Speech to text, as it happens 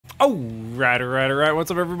Alright.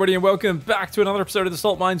 What's up, everybody, and welcome back to another episode of the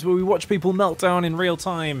Salt Mines, where we watch people melt down in real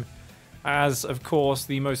time. As, of course,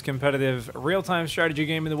 the most competitive real-time strategy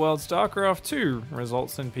game in the world, StarCraft 2,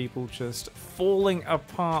 results in people just falling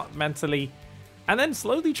apart mentally and then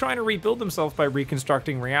slowly trying to rebuild themselves by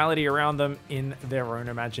reconstructing reality around them in their own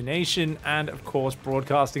imagination and, of course,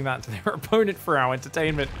 broadcasting that to their opponent for our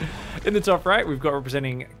entertainment. In the top right, we've got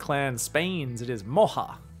representing Clan Spain's, it is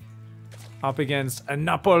Moja, up against a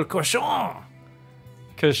Napol Cochon.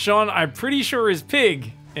 Cochon, I'm pretty sure, is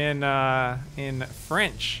pig in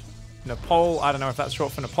French. Napol, I don't know if that's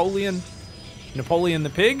short for Napoleon. Napoleon the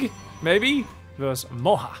pig, maybe, versus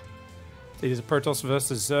Moja. It is a Protoss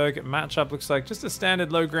versus Zerg matchup. Looks like just a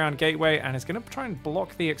standard low ground gateway, and it's going to try and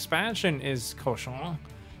block the expansion, is Cochon.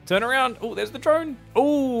 Turn around. Oh, there's the drone.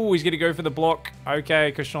 Oh, he's going to go for the block.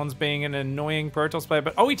 Okay, Cochon's being an annoying Protoss player,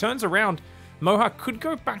 but oh, he turns around. Moja could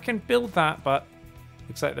go back and build that, but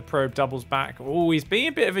looks like the probe doubles back. Oh, he's being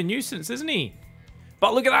a bit of a nuisance, isn't he?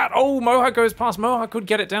 But look at that. Oh, Moja goes past. Moja could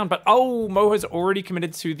get it down, but oh, Moja's already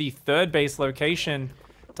committed to the third base location.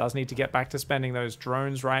 Does need to get back to spending those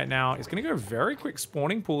drones right now. He's going to go very quick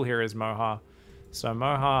spawning pool here is Moja. So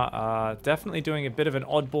Moja definitely doing a bit of an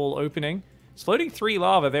oddball opening. It's loading 3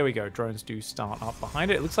 lava. There we go. Drones do start up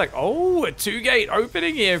behind it. It looks like, oh, a 2-gate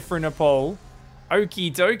opening here for Napol.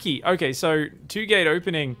 Okie dokie. Okay, so 2-gate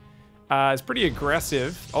opening is pretty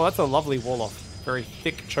aggressive. Oh, that's a lovely wall off. Very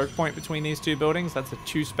thick choke point between these two buildings. That's a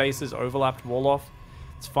 2 spaces overlapped wall off.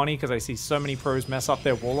 It's funny because I see so many pros mess up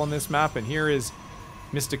their wall on this map, and here is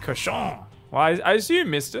Mr. Cochon. Well, I assume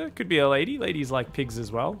Mr. could be a lady. Ladies like pigs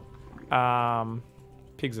as well.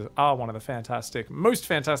 Pigs are one of the most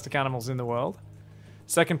fantastic animals in the world.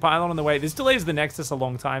 Second pylon on the way. This delays the Nexus a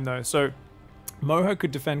long time though, so Moja could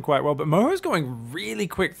defend quite well, but Moja's going really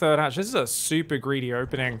quick third hatch. This is a super greedy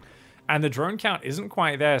opening, and the drone count isn't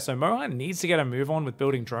quite there, so Moja needs to get a move on with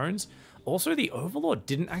building drones. Also, the Overlord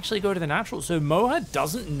didn't actually go to the natural, so Moja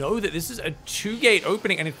doesn't know that this is a 2-gate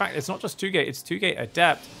opening, and in fact, it's not just 2-gate, it's 2-gate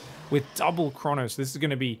Adept with double Chronos. This is going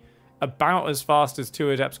to be about as fast as 2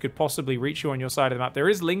 Adepts could possibly reach you on your side of the map. There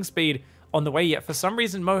is Ling speed on the way, yet for some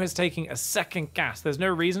reason, Moja's taking a second gas. There's no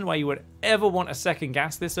reason why you would ever want a second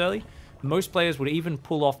gas this early. Most players would even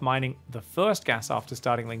pull off mining the first gas after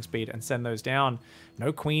starting Ling speed and send those down.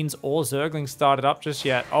 No Queens or Zerglings started up just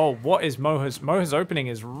yet. Oh, what is Moja's? Moja's opening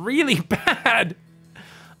is really bad.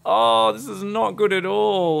 Oh, this is not good at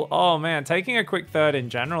all. Oh man, taking a quick third in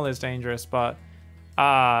general is dangerous, but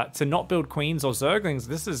to not build Queens or Zerglings,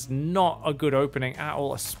 this is not a good opening at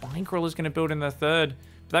all. A Spinecrawler is going to build in the third.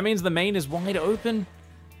 But that means the main is wide open.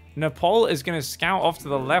 Napol is going to scout off to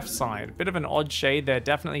the left side. A bit of an odd shade there.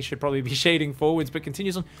 Definitely should probably be shading forwards, but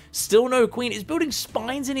continues on. Still no Queen. Is building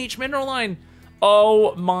spines in each mineral line.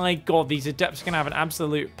 Oh my god, these Adepts are going to have an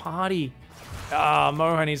absolute party.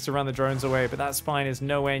 Moja needs to run the drones away, but that spine is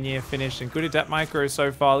nowhere near finished. And good Adept micro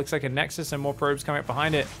so far. Looks like a Nexus and more probes coming up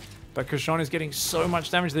behind it. But Cochon is getting so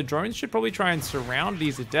much damage. The drones should probably try and surround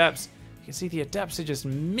these Adepts. You can see the Adepts are just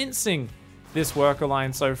mincing this worker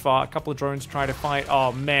line so far. A couple of drones try to fight.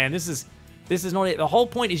 Oh man, this is not it. The whole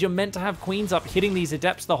point is you're meant to have Queens up hitting these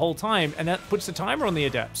Adepts the whole time, and that puts a timer on the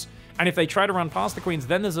Adepts. And if they try to run past the Queens,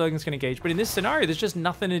 then the Zerglings can engage. But in this scenario, there's just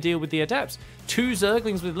nothing to deal with the Adepts. 2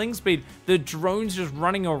 Zerglings with Ling speed. The drones just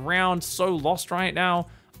running around, so lost right now.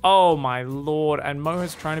 Oh my lord. And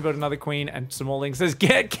Moja's trying to build another Queen, and some more Ling says,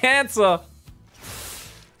 get cancer!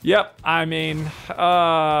 Yep, I mean,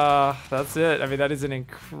 that's it. I mean, that is an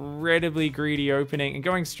incredibly greedy opening. And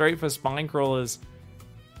going straight for Spinecrawlers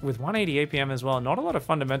with 180 APM as well. Not a lot of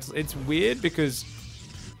fundamentals. It's weird because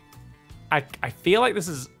I feel like this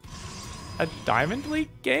is a Diamond League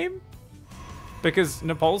game. Because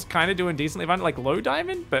Napol's kind of doing decently fine, like low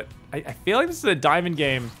Diamond. But I feel like this is a Diamond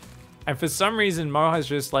game. And for some reason, Moja's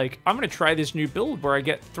just like, I'm going to try this new build where I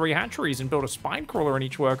get 3 hatcheries and build a Spinecrawler on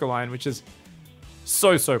each worker line, which is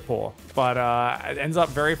so poor, but it ends up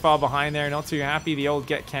very far behind there. Not too happy. The old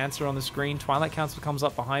get cancer on the screen. Twilight Council comes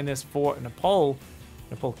up behind this for Napol.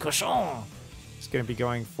 Napol Cochon is going to be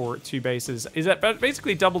going for 2 bases. Is that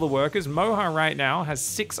basically double the workers? Moja right now has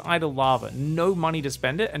 6 idle lava, no money to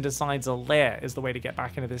spend it, and decides a lair is the way to get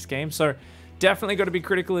back into this game. So definitely got to be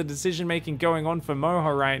critical of decision making going on for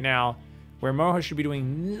Moja right now, where Moja should be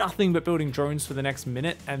doing nothing but building drones for the next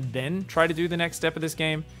minute and then try to do the next step of this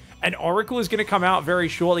game. An Oracle is going to come out very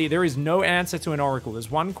shortly. There is no answer to an Oracle.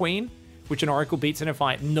 There's 1 Queen, which an Oracle beats in a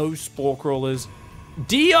fight. No Spore Crawlers.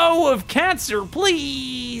 DO of Cancer,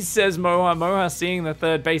 please, says Moja. Moja seeing the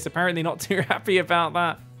third base. Apparently not too happy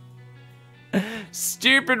about that.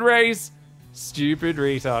 Stupid race. Stupid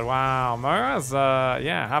retard. Wow, Mora's,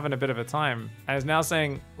 yeah, having a bit of a time. And is now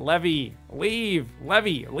saying, Levy, leave.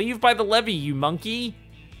 Levy, leave by the levee, you monkey.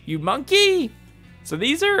 You monkey. So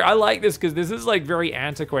these are, I like this because this is like very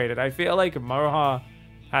antiquated. I feel like Moha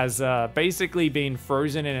has basically been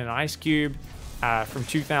frozen in an ice cube from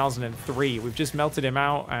 2003. We've just melted him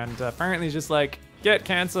out and apparently he's just like, get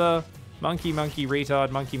cancer, monkey, monkey,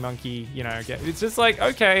 retard, monkey, monkey, you know, it's just like,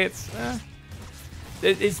 okay,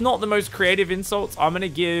 it's not the most creative insults. I'm going to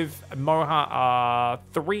give Moha a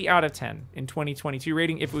 3 out of 10 in 2022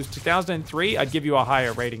 rating. If it was 2003, I'd give you a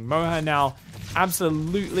higher rating. Moha now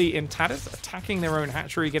absolutely in tatters, attacking their own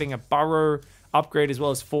hatchery, getting a burrow upgrade as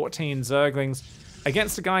well as 14 Zerglings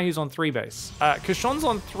against a guy who's on 3 base. Kashon's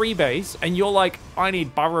on 3 base, and you're like, I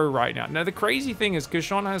need burrow right now. Now, the crazy thing is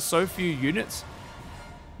Kashon has so few units,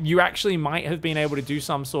 you actually might have been able to do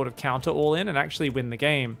some sort of counter all-in and actually win the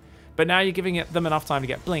game. But now you're giving them enough time to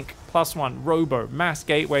get Blink, +1, Robo, Mass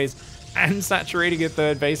Gateways, and saturating a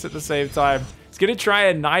 3rd base at the same time. It's going to try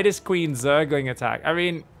a Nidus Queen Zergling attack. I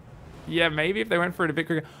mean, yeah, maybe if they went for it a bit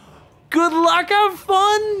quicker. Good luck, have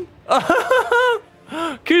fun!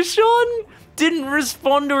 Kashon didn't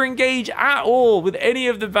respond or engage at all with any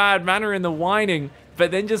of the bad manner in the whining,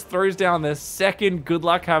 but then just throws down the second good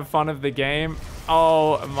luck, have fun of the game.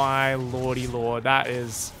 Oh my lordy lord, that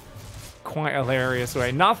is quite a hilarious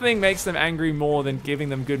way. Nothing makes them angry more than giving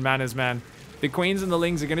them good manners, man. The queens and the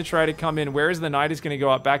lings are going to try to come in. Where is the knight is going to go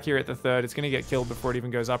up back here at the 3rd. It's going to get killed before it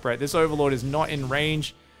even goes up, right? This overlord is not in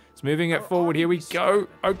range. It's moving it forward. Here we go.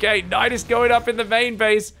 Okay, knight is going up in the main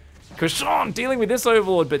base. Kashon dealing with this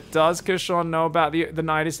overlord, but does Kashon know about the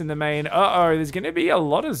Nidus in the main? Uh-oh, there's going to be a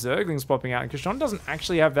lot of Zerglings popping out, and Kashon doesn't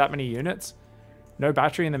actually have that many units. No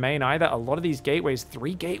battery in the main either. A lot of these gateways,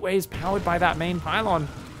 3 gateways powered by that main pylon.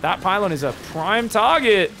 That pylon is a prime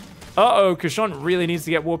target. Uh-oh, Kashon really needs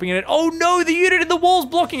to get warping in it. Oh no, the unit in the wall's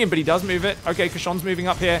blocking him, but he does move it. Okay, Kashon's moving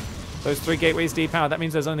up here. Those 3 gateways depowered. That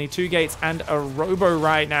means there's only 2 gates and a robo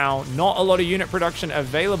right now. Not a lot of unit production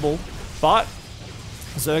available, but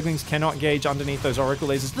Zerglings cannot gauge underneath those oracle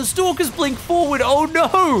lasers. The stalkers blink forward. Oh no!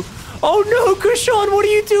 Oh no, Kashon, what are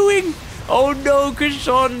you doing? Oh no,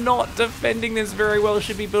 Kashon not defending this very well.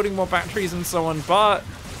 Should be building more batteries and so on, but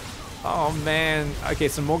oh man. Okay,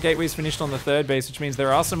 some more gateways finished on the 3rd base, which means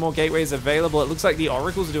there are some more gateways available. It looks like the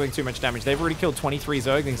oracles are doing too much damage. They've already killed 23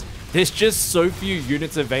 Zerglings. There's just so few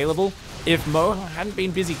units available. If Moha hadn't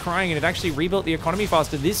been busy crying and had actually rebuilt the economy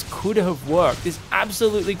faster, this could have worked. This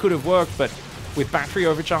absolutely could have worked, but with battery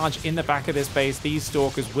overcharge in the back of this base, these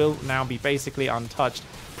stalkers will now be basically untouched.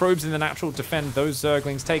 Probes in the natural defend those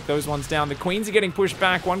Zerglings, take those ones down. The queens are getting pushed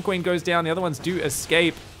back. One queen goes down, the other ones do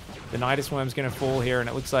escape. The Nidus Worm's going to fall here, and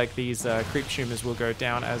it looks like these creep tumors will go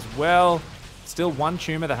down as well. Still 1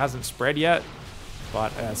 tumor that hasn't spread yet,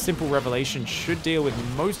 but Simple Revelation should deal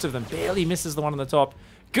with most of them. Barely misses the one on the top.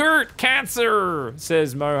 Gert Cancer,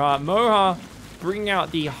 says Moha. Moha bringing out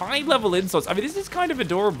the high-level insults. I mean, this is kind of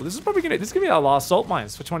adorable. This is probably going to be our last Salt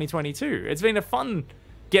Mines for 2022. It's been a fun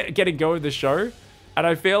getting go of the show, and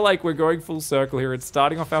I feel like we're going full circle here. It's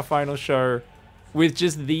starting off our final show with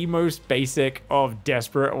just the most basic of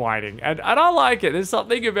desperate whining. And I like it. There's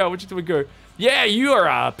something about which would go, yeah, you are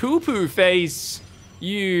a poo-poo face,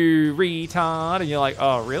 you retard. And you're like,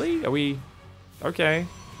 oh, really? Are we okay?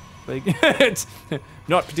 Like, it's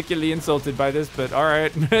not particularly insulted by this, but all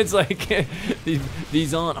right. It's like,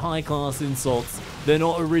 these aren't high-class insults. They're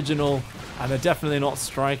not original, and they're definitely not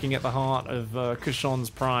striking at the heart of Kashon's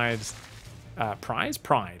pride. Pride?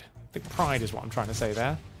 I think pride is what I'm trying to say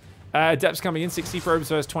there. Depths coming in, 60 probes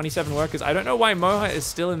versus 27 workers. I don't know why Moha is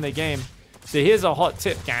still in the game. So here's a hot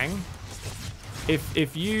tip, gang.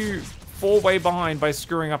 If you fall way behind by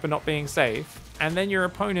screwing up and not being safe, and then your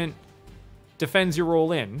opponent defends your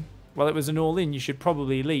all-in, well, it was an all-in, you should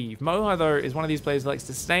probably leave. Moha, though, is one of these players that likes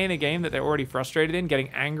to stay in a game that they're already frustrated in, getting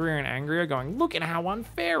angrier and angrier, going, look at how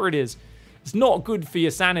unfair it is. It's not good for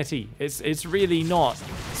your sanity. It's really not.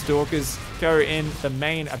 Stalkers go in the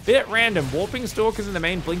main. A bit random. Warping Stalkers in the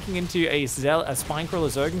main, blinking into a Spinecrawler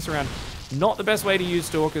Zerglings around. Not the best way to use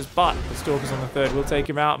Stalkers, but the Stalkers on the 3rd will take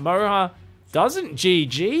him out. Moha doesn't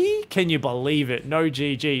GG? Can you believe it? No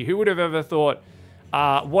GG. Who would have ever thought?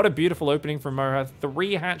 What a beautiful opening from Moha.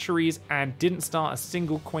 3 hatcheries and didn't start a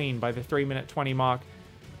single queen by the 3-minute 20 mark.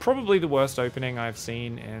 Probably the worst opening I've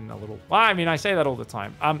seen in a little... Well, I mean, I say that all the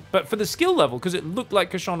time. But for the skill level, because it looked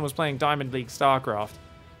like Kashon was playing Diamond League StarCraft,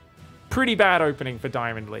 pretty bad opening for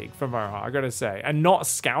Diamond League for Moha, I gotta say. And not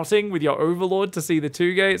scouting with your Overlord to see the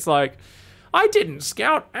 2 gates, like, I didn't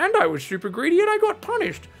scout and I was super greedy and I got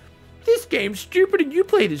punished. This game's stupid and you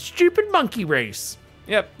played a stupid monkey race.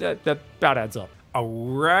 Yep, that about adds up.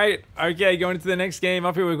 Alright, okay, going into the next game.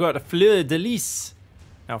 Up here we've got Fleur de Lis.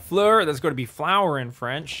 Now, fleur, that's got to be flower in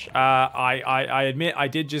French. I admit I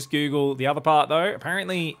did just Google the other part, though.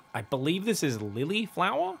 Apparently, I believe this is lily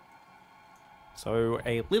flower. So,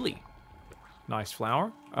 a lily. Nice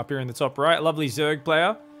flower. Up here in the top right, lovely Zerg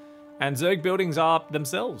player. And Zerg buildings are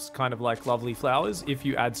themselves kind of like lovely flowers if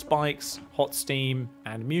you add spikes, hot steam,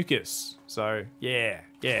 and mucus. So, yeah.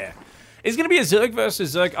 It's going to be a Zerg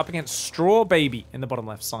versus Zerg up against Straw Baby in the bottom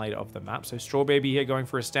left side of the map. So, Straw Baby here going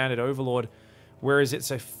for a standard Overlord. Whereas it's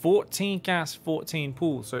a 14 gas, 14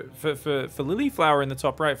 pool. So for Lily Flower in the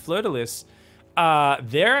top right, Fleur de Lis,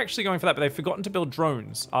 they're actually going for that, but they've forgotten to build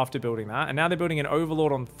drones after building that. And now they're building an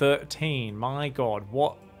Overlord on 13. My God,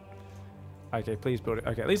 what? Okay, please build it.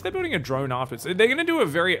 Okay, at least they're building a drone afterwards. They're going to do a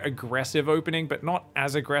very aggressive opening, but not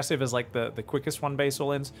as aggressive as like the quickest one base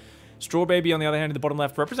all ends. Straw Baby, on the other hand, in the bottom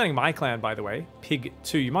left, representing my clan, by the way, Pig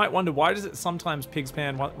 2. You might wonder, why does it sometimes Pigs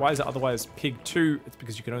Pan? Why is it otherwise Pig 2? It's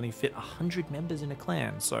because you can only fit 100 members in a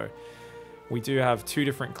clan. So we do have two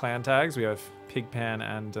different clan tags. We have Pig Pan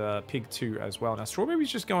and Pig 2 as well. Now, Straw Baby's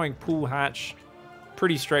just going pool hatch.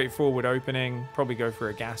 Pretty straightforward opening. Probably go for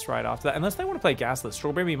a gas right after that. Unless they want to play gasless.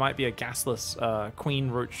 Straw Baby might be a gasless Queen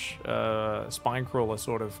Roach spine crawler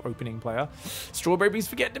sort of opening player. Straw Baby's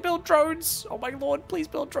forgetting to build drones. Oh my lord, please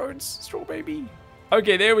build drones. Straw Baby.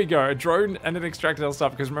 Okay, there we go. A drone and an extractile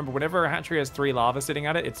stuff. Because remember, whenever a hatchery has 3 lava sitting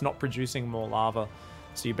at it, it's not producing more lava.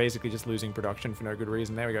 So you're basically just losing production for no good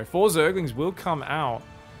reason. There we go. 4 Zerglings will come out.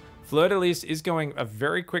 Fleur de Lis is going a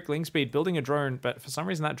very quick link speed, building a drone. But for some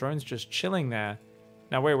reason, that drone's just chilling there.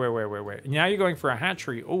 Now, wait. Now you're going for a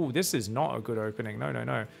hatchery. Oh, this is not a good opening.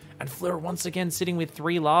 No. And Fleur, once again, sitting with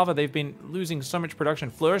 3 lava. They've been losing so much production.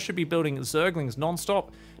 Fleur should be building Zerglings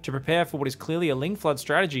non-stop to prepare for what is clearly a Ling Flood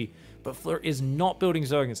strategy. But Fleur is not building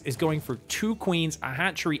Zerglings. Is going for 2 queens, a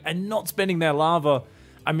hatchery, and not spending their lava.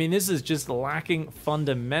 I mean, this is just lacking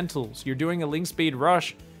fundamentals. You're doing a Ling speed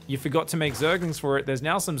rush. You forgot to make Zerglings for it. There's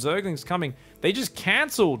now some Zerglings coming. They just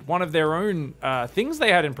cancelled one of their own things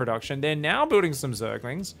they had in production. They're now building some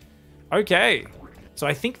Zerglings. Okay. So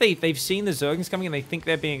I think they've seen the Zerglings coming and they think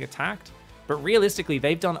they're being attacked. But realistically,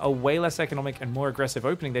 they've done a way less economic and more aggressive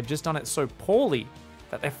opening. They've just done it so poorly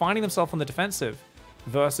that they're finding themselves on the defensive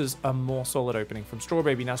versus a more solid opening from Straw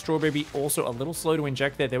Baby. Now, Straw Baby also a little slow to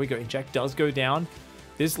inject there. There we go. Inject does go down.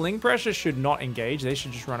 This Ling pressure should not engage. They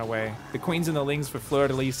should just run away. The queens and the Lings for Fleur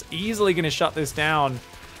de Lis easily going to shut this down.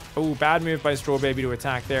 Oh, bad move by Straw Baby to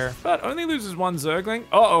attack there. But only loses 1 Zergling.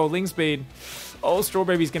 Uh-oh, Ling speed. Oh, Straw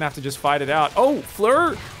Baby's going to have to just fight it out. Oh,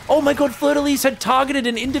 Fleur. Oh my God, Fleur de Lis had targeted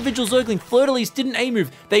an individual Zergling. Fleur de Lis didn't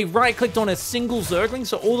A-move. They right-clicked on a single Zergling,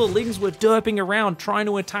 so all the Lings were derping around trying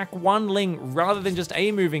to attack 1 Ling rather than just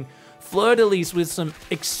A-moving. Fleur de Lis with some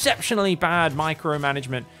exceptionally bad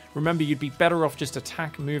micromanagement. Remember, you'd be better off just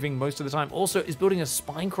attack moving most of the time. Also, is building a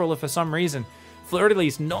spine crawler for some reason. Fleur de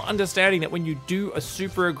Lis not understanding that when you do a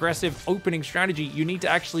super aggressive opening strategy, you need to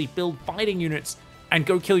actually build fighting units and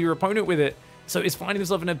go kill your opponent with it. So it's finding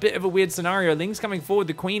himself in a bit of a weird scenario. Ling's coming forward.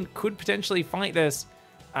 The queen could potentially fight this.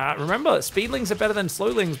 Remember, speedlings are better than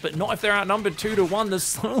slowlings, but not if they're outnumbered 2 to 1. The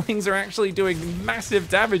slowlings are actually doing massive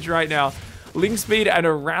damage right now. Ling speed and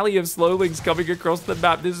a rally of slowlings coming across the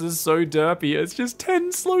map. This is so derpy. It's just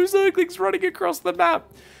 10 slow Zerglings running across the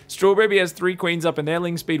map. Straw Baby has 3 queens up and their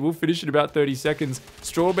Ling speed will finish in about 30 seconds.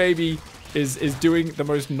 Straw Baby is doing the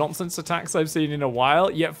most nonsense attacks I've seen in a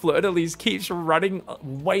while, yet Fleur de Lis keeps running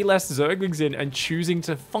way less Zerglings in and choosing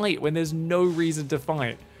to fight when there's no reason to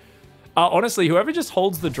fight. Honestly, whoever just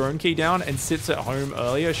holds the drone key down and sits at home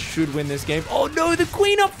earlier should win this game. Oh no, the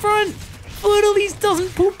queen up front! Fleur de Lis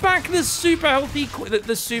doesn't pull back the super healthy,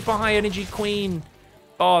 the super high energy queen.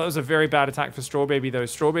 Oh, that was a very bad attack for Straw Baby, though.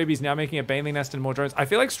 Straw Baby's now making a Baneling Nest and more drones. I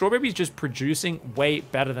feel like Straw Baby's just producing way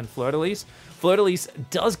better than Fleur de Lis. Fleur de Lis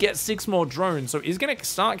does get 6 more drones, so is going to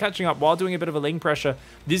start catching up while doing a bit of a Ling pressure.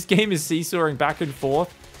 This game is seesawing back and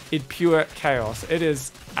forth in pure chaos. It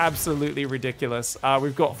is absolutely ridiculous.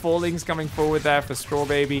 We've got 4 Lings coming forward there for Straw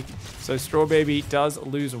Baby. So Straw Baby does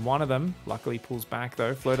lose 1 of them. Luckily pulls back,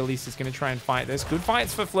 though. Fleur de Lis is going to try and fight this. Good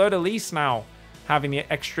fights for Fleur de Lis now, having the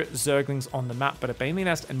extra Zerglings on the map. But a Baneling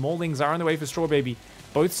Nest and more Lings are on the way for Straw Baby.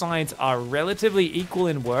 Both sides are relatively equal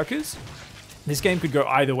in workers. This game could go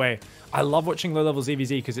either way. I love watching low-level ZVZ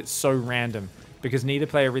because it's so random, because neither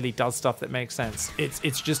player really does stuff that makes sense.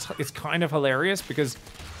 It's kind of hilarious because,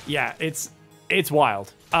 yeah, it's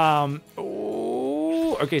wild.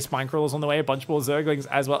 Ooh, okay, Spine Crawler's on the way. A bunch more Zerglings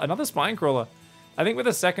as well. Another Spine Crawler. I think with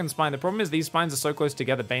a second spine, the problem is these spines are so close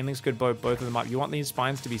together. Banelings could blow both of them up. You want these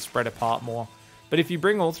spines to be spread apart more. But if you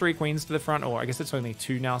bring all 3 queens to the front, or I guess it's only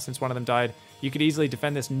 2 now since one of them died, you could easily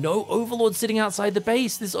defend this. No Overlord sitting outside the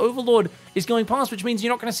base. This Overlord is going past, which means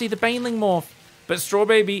you're not going to see the Baneling morph. But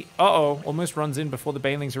Strawbaby, almost runs in before the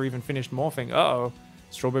Banelings are even finished morphing.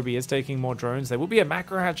 Strawbaby is taking more drones. There will be a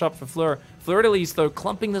macro hatch up for Fleur. Fleur-de-Lis, though,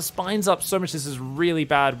 clumping the spines up so much. This is really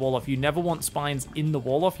bad wall-off. You never want spines in the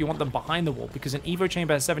wall-off. You want them behind the wall, because an Evo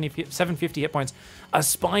Chamber has 750 hit points. A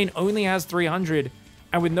spine only has 300.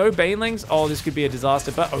 And with no Banelings, this could be a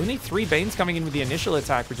disaster. But only 3 Banes coming in with the initial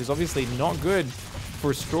attack, which is obviously not good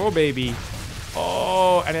for Strawbaby.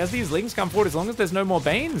 And as these Lings come forward, as long as there's no more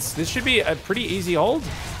Banes, this should be a pretty easy hold.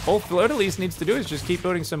 All Fleur-de-Lis needs to do is just keep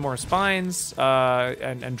building some more spines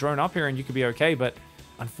and drone up here, and you could be okay. But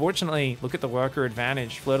unfortunately, look at the worker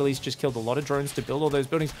advantage. Fleur-de-Lis just killed a lot of drones to build all those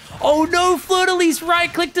buildings. Oh no, Fleur-de-Lis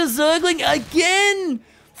right-clicked a Zergling again!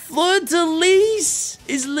 Fleur-de-Lis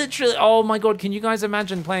is literally... Oh my god, can you guys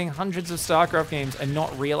imagine playing hundreds of StarCraft games and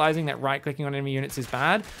not realizing that right-clicking on enemy units is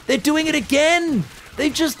bad? They're doing it again!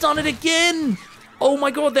 They've just done it again! Oh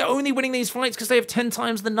my god, they're only winning these fights because they have 10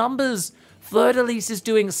 times the numbers. Fleur-de-Lis is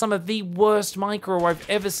doing some of the worst micro I've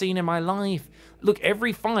ever seen in my life. Look,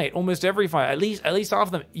 every fight, almost every fight, at least half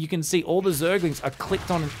of them, you can see all the Zerglings are clicked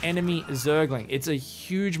on an enemy Zergling. It's a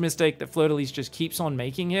huge mistake that Fleur-de-Lis just keeps on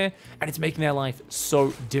making here, and it's making their life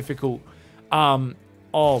so difficult. Oh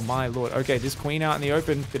my lord. Okay, this queen out in the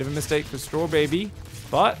open, bit of a mistake for Strawbaby,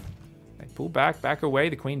 but they pull back away.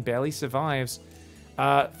 The queen barely survives.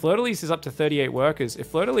 Fleur-de-Lis is up to 38 workers. If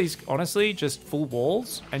Fleur-de-Lis honestly just full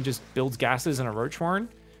walls and just builds gases and a Roach Warren,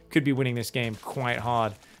 could be winning this game quite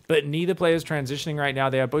hard. But neither player is transitioning right now.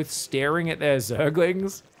 They are both staring at their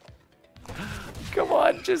Zerglings. Come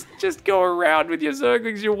on, just go around with your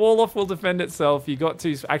Zerglings. Your wall off will defend itself. You got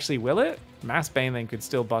to... Actually, will it? Mass Baneling could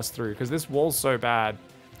still bust through because this wall's so bad.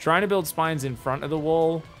 Trying to build spines in front of the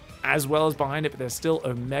wall as well as behind it, but they're still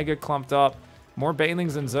mega clumped up. More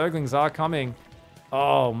Banelings and Zerglings are coming.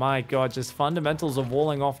 Oh my god, just fundamentals of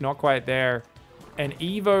walling off, not quite there. An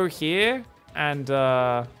Evo here, and,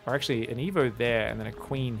 or actually an Evo there, and then a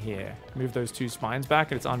Queen here. Move those 2 spines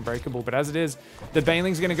back, and it's unbreakable. But as it is, the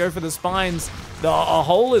Baneling's going to go for the spines. A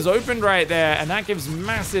hole is opened right there, and that gives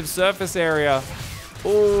massive surface area.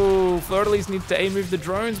 Oh, Fleur-de-Lis needs to move the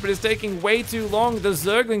drones, but it's taking way too long. The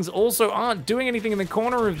Zerglings also aren't doing anything in the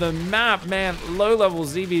corner of the map. Man, low-level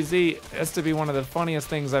ZVZ has to be one of the funniest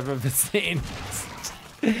things I've ever seen.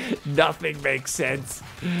 Nothing makes sense.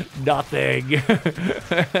 Nothing.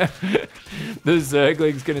 The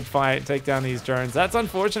Zergling's gonna try and take down these drones. That's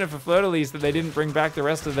unfortunate for Fleur-de-Lis that they didn't bring back the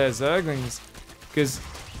rest of their Zerglings. Because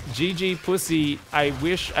GG pussy, I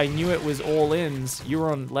wish I knew it was all-ins. You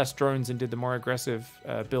were on less drones and did the more aggressive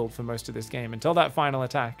build for most of this game until that final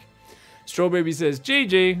attack. Strawbaby says,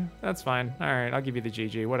 GG. That's fine. All right, I'll give you the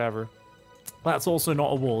GG, whatever. That's also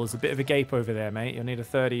not a wall. There's a bit of a gape over there, mate. You'll need a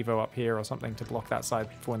 3rd Evo up here or something to block that side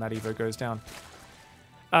before when that Evo goes down.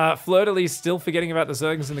 Fleur-de-Lis still forgetting about the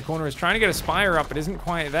Zerglings in the corner. Is trying to get a Spire up, but isn't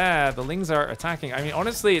quite there. The Lings are attacking. I mean,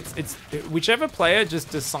 honestly, it's whichever player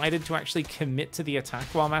just decided to actually commit to the attack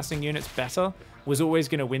while massing units better was always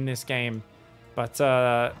going to win this game. But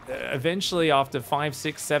eventually, after 5,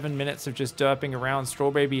 6, 7 minutes of just derping around,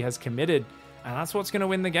 Strawbaby has committed. And that's what's going to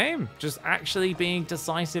win the game. Just actually being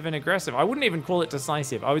decisive and aggressive. I wouldn't even call it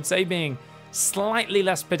decisive. I would say being slightly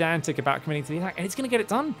less pedantic about committing to the attack. And it's going to get it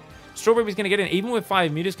done. Strawbaby's going to get in. Even with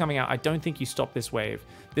 5 meters coming out, I don't think you stop this wave.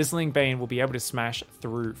 This Ling Bane will be able to smash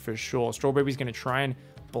through for sure. Strawbaby's going to try and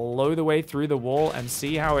blow the way through the wall and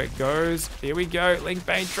see how it goes. Here we go. Ling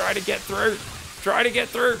Bane, try to get through. Try to get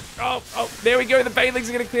through. Oh, there we go. The Banelings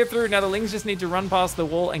are going to clear through. Now the Lings just need to run past the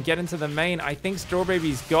wall and get into the main. I think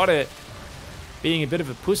Strawbaby's got it. Being a bit of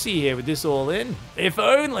a pussy here with this all in. If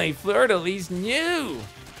only Fleur-de-Lis knew.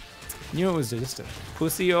 Knew it was just a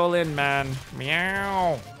pussy all in, man.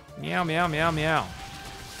 Meow. Meow, meow, meow, meow.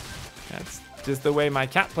 That's just the way my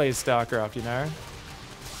cat plays StarCraft, you know?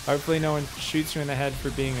 Hopefully no one shoots you in the head for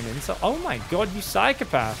being an insult. Oh my god, you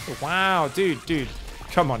psychopath. Wow, dude.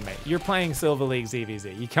 Come on, mate. You're playing Silver League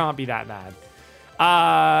ZVZ. You can't be that mad.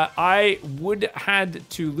 I would had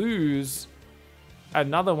to lose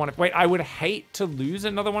another one. Wait, I would hate to lose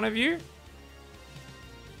another one of you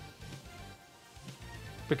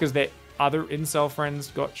because their other incel friends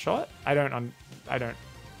got shot. I don't.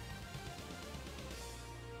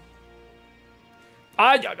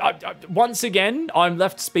 Once again, I'm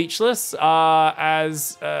left speechless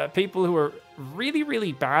as people who are really,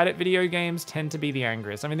 really bad at video games tend to be the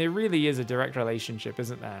angriest. I mean, there really is a direct relationship,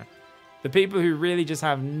 isn't there? The people who really just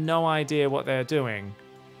have no idea what they're doing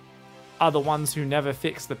are the ones who never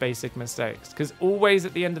fix the basic mistakes. Because always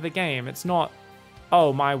at the end of the game, it's not,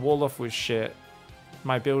 oh, my wall-off was shit.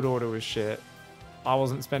 my build order was shit. I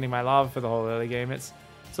wasn't spending my lava for the whole early game. It's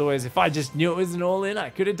always, if I just knew it was an all-in, I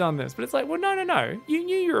could have done this. But it's like, well, no. You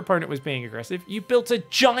knew your opponent was being aggressive. You built a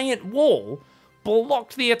giant wall,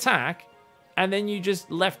 blocked the attack, and then you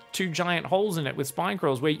just left 2 giant holes in it with spine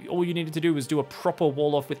crawls where all you needed to do was do a proper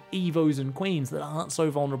wall off with Evos and Queens that aren't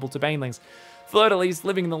so vulnerable to Banelings. Fleur Elise,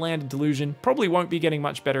 living in the land of delusion, probably won't be getting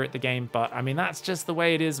much better at the game, but I mean, that's just the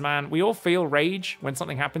way it is, man. We all feel rage when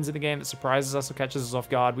something happens in the game that surprises us or catches us off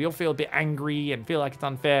guard. We all feel a bit angry and feel like it's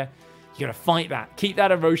unfair. You gotta fight that. Keep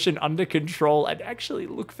that emotion under control and actually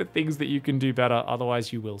look for things that you can do better.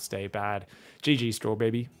 Otherwise, you will stay bad. GG, Straw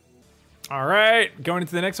Baby. All right, going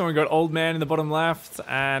into the next one, we got Old Man in the bottom left,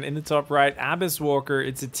 and in the top right, Abyss Walker.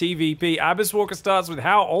 It's a TVP. Abyss Walker starts with,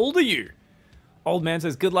 how old are you? Old Man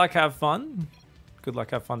says, good luck, have fun. Good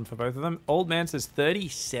luck, have fun for both of them. Old Man says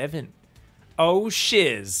 37. Oh,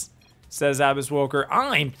 shiz, says Abyss Walker.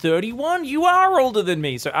 I'm 31. You are older than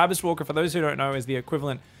me. So Abyss Walker, for those who don't know, is the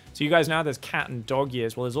equivalent. So you guys know there's cat and dog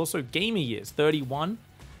years. Well, there's also gamer years. 31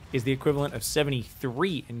 is the equivalent of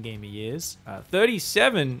 73 in gamer years.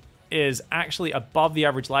 37 is actually above the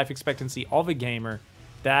average life expectancy of a gamer.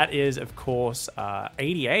 That is, of course,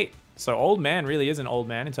 88. So Old Man really is an old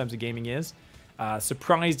man in terms of gaming years.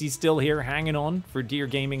 Surprised he's still here hanging on for dear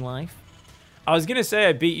gaming life. I was going to say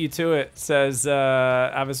I beat you to it, says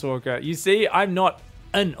Abyss Walker. You see, I'm not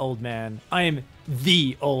an old man. I am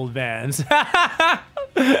the old man.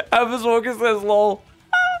 Abyss Walker says, lol.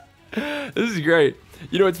 This is great.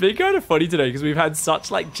 You know, it's been kind of funny today because we've had such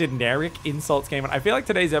like generic insults game. And I feel like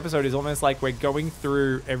today's episode is almost like we're going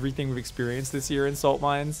through everything we've experienced this year in Salt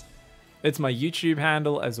Mines. It's my YouTube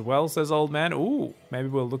handle as well, says Old Man. Ooh, maybe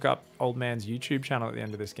we'll look up Old Man's YouTube channel at the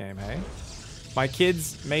end of this game, hey? My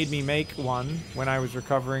kids made me make one when I was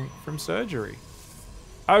recovering from surgery.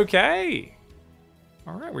 Okay.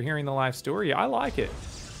 All right, we're hearing the life story. I like it.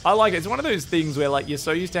 I like it. It's one of those things where like you're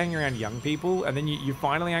so used to hanging around young people and then you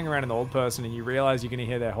finally hang around an old person and you realize you're going to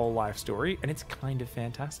hear their whole life story and it's kind of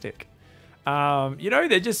fantastic. You know,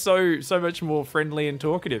 they're just so much more friendly and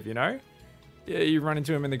talkative, you know? You run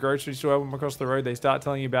into them in the grocery store, them across the road, they start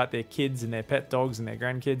telling you about their kids and their pet dogs and their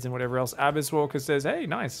grandkids and whatever else. Abyss Walker says, hey,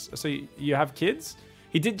 nice. So you have kids?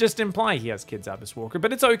 He did just imply he has kids, Abyss Walker,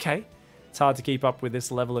 but it's okay. It's hard to keep up with this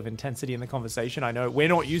level of intensity in the conversation. I know we're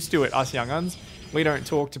not used to it, us young uns. We don't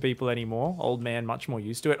talk to people anymore. Old Man, much more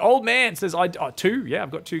used to it. Old Man says, two? Yeah,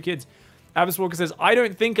 I've got 2 kids. Abyss Walker says, I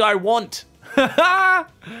don't think I want. I'm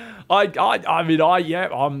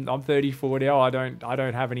 34 now. I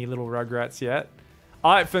don't have any little rugrats yet.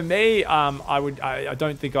 For me, I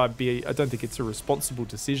don't think it's a responsible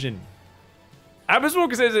decision. Abyss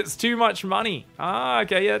Walker says it's too much money.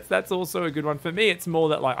 Okay, yeah, that's also a good one. For me, it's more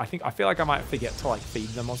that like I feel like I might forget to like feed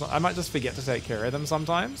them or something. I might just forget to take care of them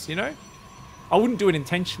sometimes, you know? I wouldn't do it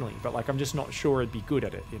intentionally, but like I'm just not sure I'd be good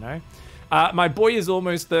at it, you know? My boy is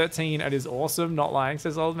almost 13 and is awesome, not lying,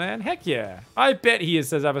 says Old Man. Heck yeah. I bet he is,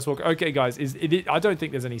 says Abyss Walker. Okay, guys, I don't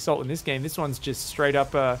think there's any salt in this game. This one's just straight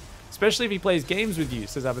up, especially if he plays games with you,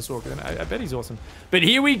 says Abyss Walker. Then I bet he's awesome. But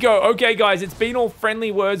here we go. Okay, guys, it's been all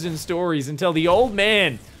friendly words and stories until the Old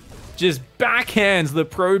Man just backhands the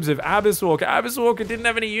probes of Abyss Walker. Abyss Walker didn't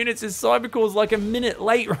have any units. His Cybercore's like a minute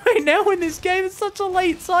late right now in this game. It's such a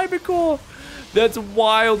late Cybercore. That's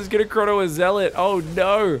wild. He's going to chrono a Zealot. Oh,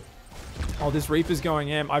 no. Oh, this Reaper's going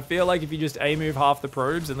ham. I feel like if you just A-move half the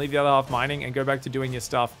probes and leave the other half mining and go back to doing your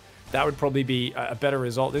stuff, that would probably be a better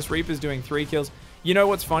result. This Reaper's doing 3 kills. You know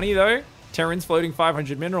what's funny, though? Terran's floating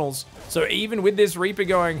 500 minerals. So even with this Reaper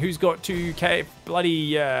going, who's got 2k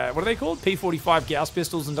bloody, what are they called? P45 Gauss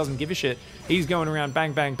pistols and doesn't give a shit. He's going around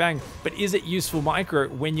bang, bang, bang. But is it useful micro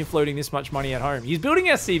when you're floating this much money at home? He's building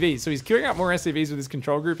SCVs, so he's queuing up more SCVs with his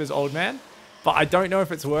control group as Old Man. But I don't know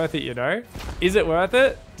if it's worth it, you know? Is it worth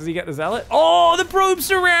it? Does he get the Zealot? Oh, the probe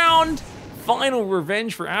surround! Final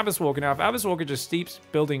revenge for Abyss Walker. Now, if Abyss Walker just keeps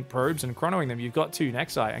building probes and chronoing them, you've got 2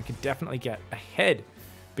 Nexi and can definitely get ahead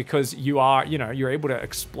because you are, you know, you're able to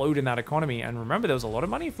explode in that economy. And remember, there was a lot of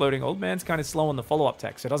money floating. Old Man's kind of slow on the follow-up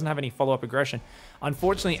tech, so it doesn't have any follow-up aggression.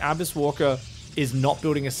 Unfortunately, Abyss Walker is not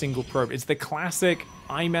building a single probe. It's the classic,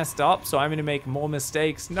 I messed up, so I'm going to make more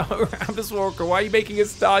mistakes. No, Abyss Walker, why are you making a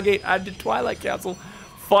Stargate add to Twilight Council?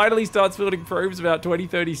 Finally starts building probes about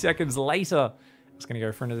 20-30 seconds later. It's going to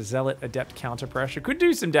go for another Zealot, Adept Counter Pressure. Could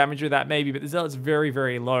do some damage with that maybe, but the Zealot's very,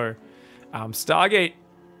 very low. Stargate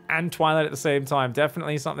and Twilight at the same time.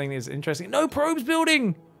 Definitely something that's interesting. No probes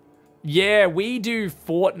building! Yeah, we do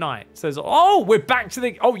Fortnite. Says, oh, we're back to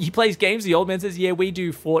the... Oh, he plays games. The Old Man says, yeah, we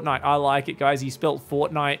do Fortnite. I like it, guys. He spelled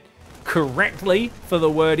Fortnite correctly for the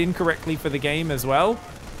word, incorrectly for the game as well.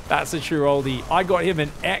 That's a true oldie. I got him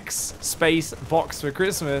an X space box for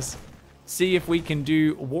Christmas. See if we can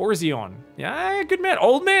do Warzone. Yeah, good man.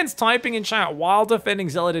 Old man's typing in chat while defending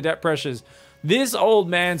Zealot Adept pressures. This old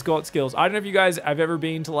man's got skills. I don't know if you guys have ever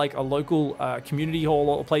been to like a local community hall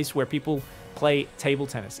or a place where people play table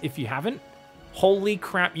tennis. If you haven't, holy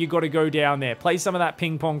crap, you got to go down there. Play some of that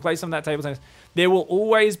ping pong, play some of that table tennis. There will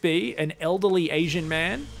always be an elderly Asian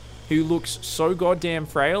man who looks so goddamn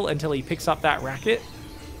frail until he picks up that racket.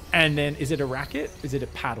 And then, is it a racket? Is it a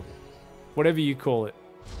paddle? Whatever you call it.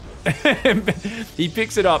 He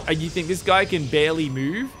picks it up and you think this guy can barely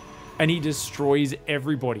move and he destroys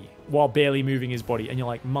everybody while barely moving his body. And you're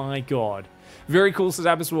like, my God. Very cool, says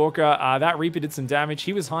Abyss Walker. That Reaper did some damage.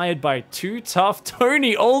 He was hired by Too Tough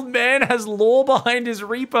Tony. Old man has lore behind his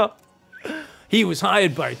Reaper. He was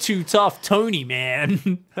hired by Too Tough Tony,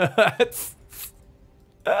 man.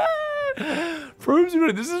 Probes,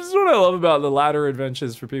 this is what I love about the ladder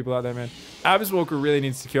adventures for people out there, man. Abyss Walker really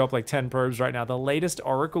needs to queue up like 10 probes right now. The latest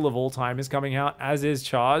Oracle of all time is coming out, as is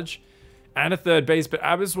Charge and a third base. But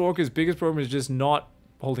Abyss Walker's biggest problem is just not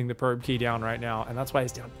holding the probe key down right now. And that's why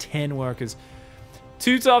he's down 10 workers.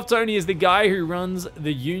 Too Tough Tony is the guy who runs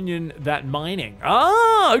the union that mining.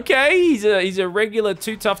 Ah, okay. He's a regular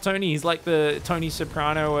Too Tough Tony. He's like the Tony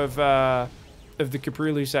Soprano of the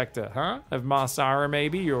Caprilu sector, huh? Of Marsara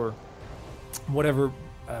maybe, or whatever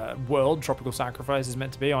world Tropical Sacrifice is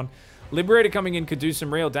meant to be on. Liberator coming in could do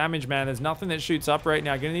some real damage, man. There's nothing that shoots up right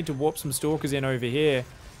now. Gonna need to warp some Stalkers in over here.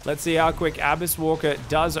 Let's see how quick Abyss Walker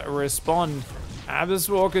does respond. Abyss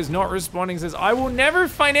Walker's not responding, says, I will never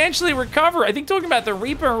financially recover. I think talking about the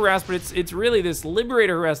Reaper harass, but it's really this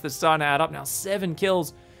Liberator harass that's starting to add up now. 7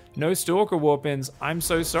 kills, no Stalker warp-ins. I'm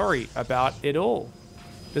so sorry about it all.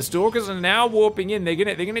 The Stalkers are now warping in. They're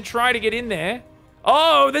gonna try to get in there.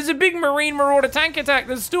 Oh, there's a big Marine Marauder tank attack.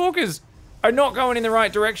 The Stalkers are not going in the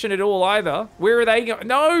right direction at all either. Where are they going?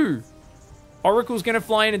 No! Oracle's gonna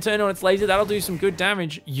fly in and turn on its laser. That'll do some good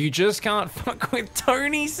damage. You just can't fuck with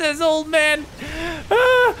Tony, says old man.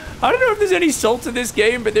 I don't know if there's any salt to this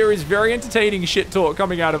game, but there is very entertaining shit talk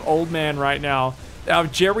coming out of old man right now. Our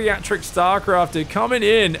geriatric StarCrafter coming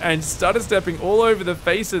in and stutter stepping all over the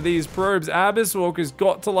face of these probes. Abyss Walker's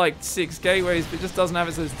got to like 6 gateways, but just doesn't have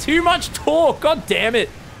it. So there's too much torque. God damn it.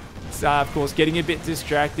 So, of course, getting a bit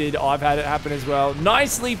distracted. I've had it happen as well.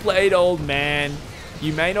 Nicely played, old man.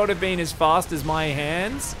 You may not have been as fast as my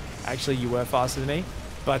hands. Actually, you were faster than me.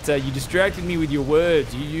 But you distracted me with your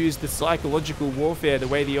words. You used the psychological warfare the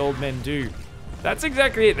way the old men do. That's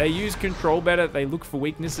exactly it. They use control better. They look for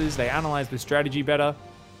weaknesses. They analyze the strategy better.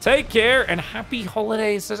 Take care and happy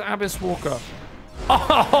holidays, says Abyss Walker.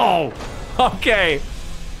 Oh, okay.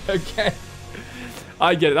 Okay.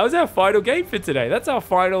 I get it. That was our final game for today. That's our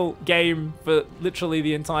final game for literally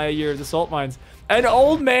the entire year of the Salt Mines. An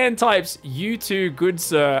old man types, you too, good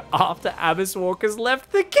sir, after Abyss Walker's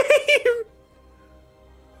left the game.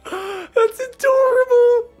 That's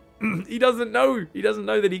adorable. He doesn't know. He doesn't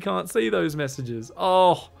know that he can't see those messages.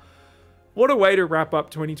 Oh, what a way to wrap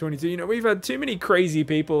up 2022. You know, we've had too many crazy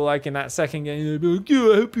people like in that second game. They'd be like,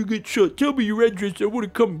 yeah, I hope you get shot. Tell me your address. I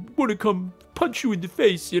want to come punch you in the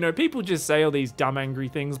face. You know, people just say all these dumb, angry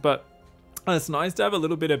things, but it's nice to have a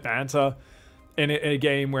little bit of banter in a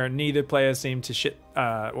game where neither player seemed to shit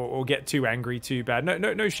or get too angry too bad. No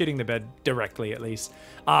shitting the bed directly, at least.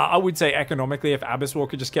 I would say economically, if Abyss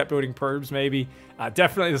Walker just kept building probes, maybe.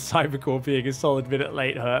 Definitely the Cybercore being a solid bit at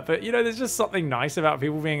late hurt. But, you know, there's just something nice about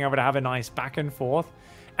people being able to have a nice back and forth.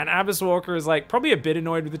 And Abyss Walker is, like, probably a bit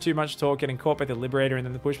annoyed with the too much talk, getting caught by the Liberator and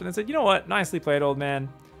then the push. But then said, you know what? Nicely played, old man.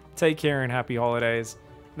 Take care and happy holidays.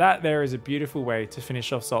 That there is a beautiful way to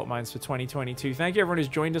finish off Salt Mines for 2022. Thank you everyone who's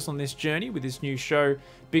joined us on this journey with this new show.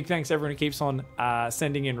 Big thanks to everyone who keeps on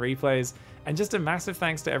sending in replays. And just a massive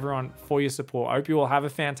thanks to everyone for your support. I hope you all have a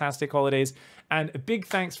fantastic holidays. And a big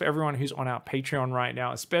thanks for everyone who's on our Patreon right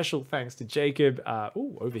now. A special thanks to Jacob.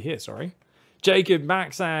 Over here, sorry. Jacob,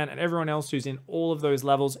 Maxan, and everyone else who's in all of those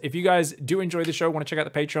levels. If you guys do enjoy the show, want to check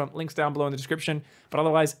out the Patreon, links down below in the description. But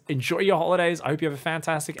otherwise, enjoy your holidays. I hope you have a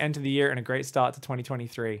fantastic end to the year and a great start to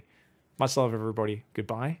 2023. Much love, everybody.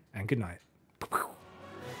 Goodbye and good night.